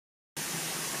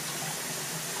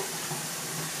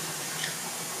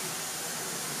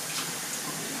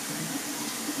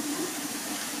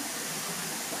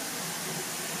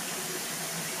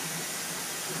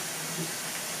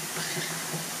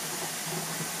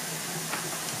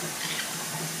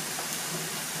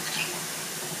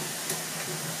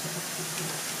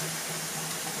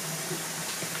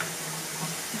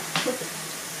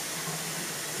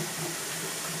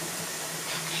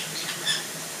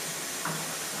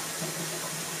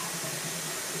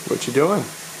What you doing?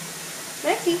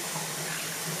 Maxie.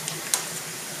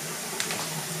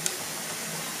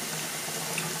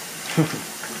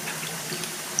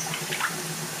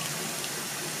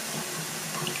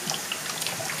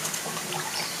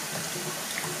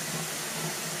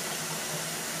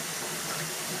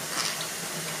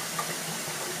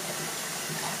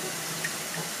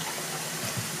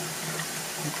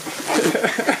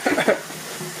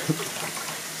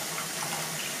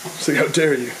 So how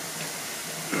dare you?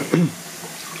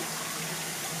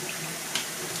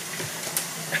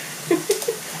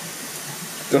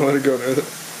 Don't let it go near that.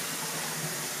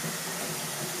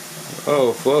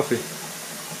 Oh, Fluffy.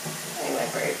 I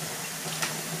went great.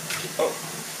 Oh.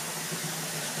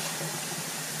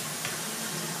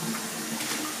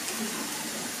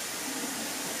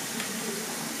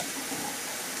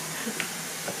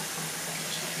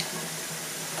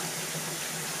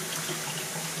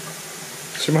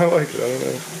 She might like it, I don't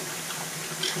know.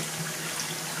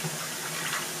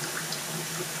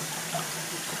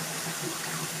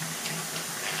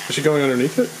 Is she going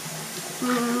underneath it?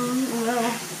 No.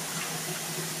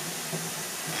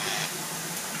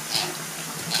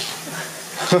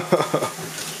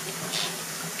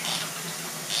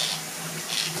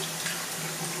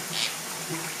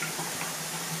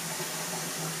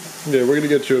 Yeah, we're gonna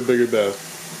get you a bigger bath.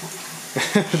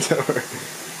 Don't worry.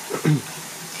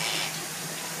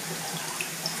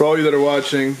 For all you that are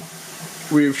watching,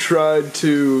 we've tried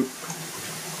to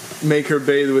make her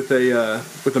bathe with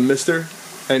a mister,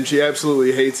 and she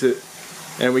absolutely hates it.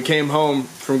 And we came home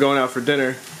from going out for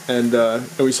dinner, and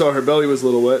we saw her belly was a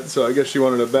little wet, so I guess she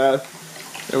wanted a bath.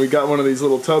 And we got one of these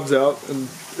little tubs out, and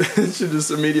she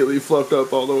just immediately fluffed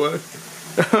up all the way.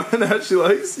 Now she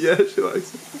likes? Yeah, she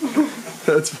likes it.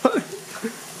 That's funny.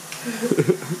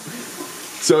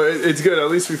 So it's good. At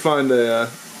least we found a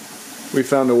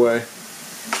way.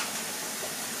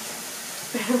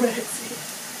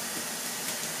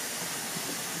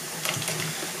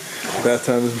 Bath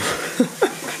time is.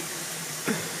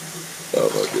 Oh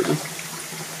my goodness.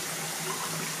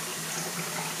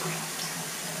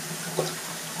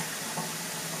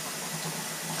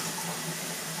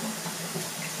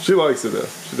 She likes it though.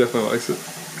 She definitely likes it.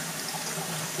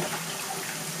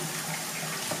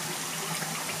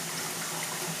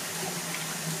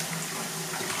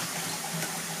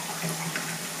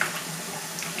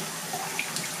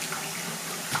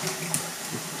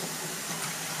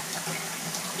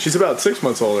 She's about 6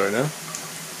 months old right now.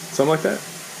 Something like that.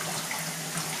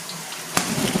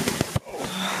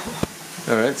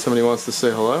 Alright, somebody wants to say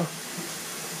hello.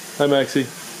 Hi, Maxie.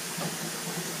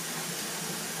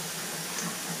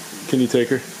 Can you take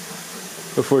her?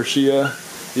 Before she, yeah.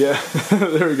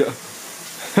 There we go.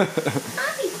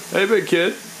 Hey, big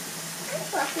kid.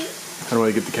 I don't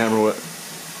want to get the camera wet.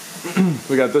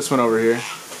 We got this one over here.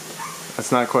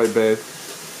 That's not quite bathed.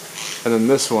 And then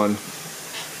this one,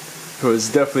 who has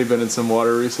definitely been in some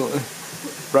water recently.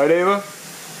 Right, Ava?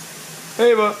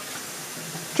 Ava!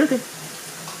 Chicken.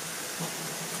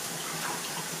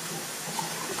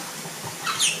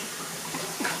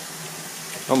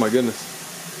 Oh my goodness.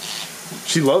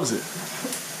 She loves it.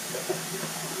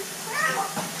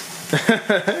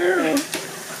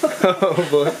 Oh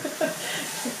boy.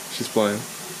 She's playing.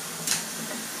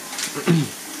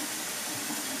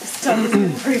 This tub is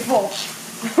getting pretty full.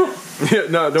 Yeah,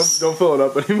 no, don't fill it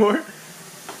up anymore.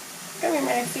 Come here,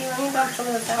 Maxie. Let me dump some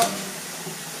of this out.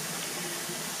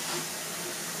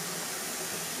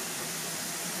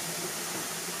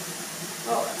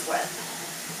 Oh, that's wet.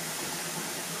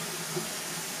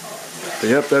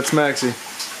 Yep, that's Maxie.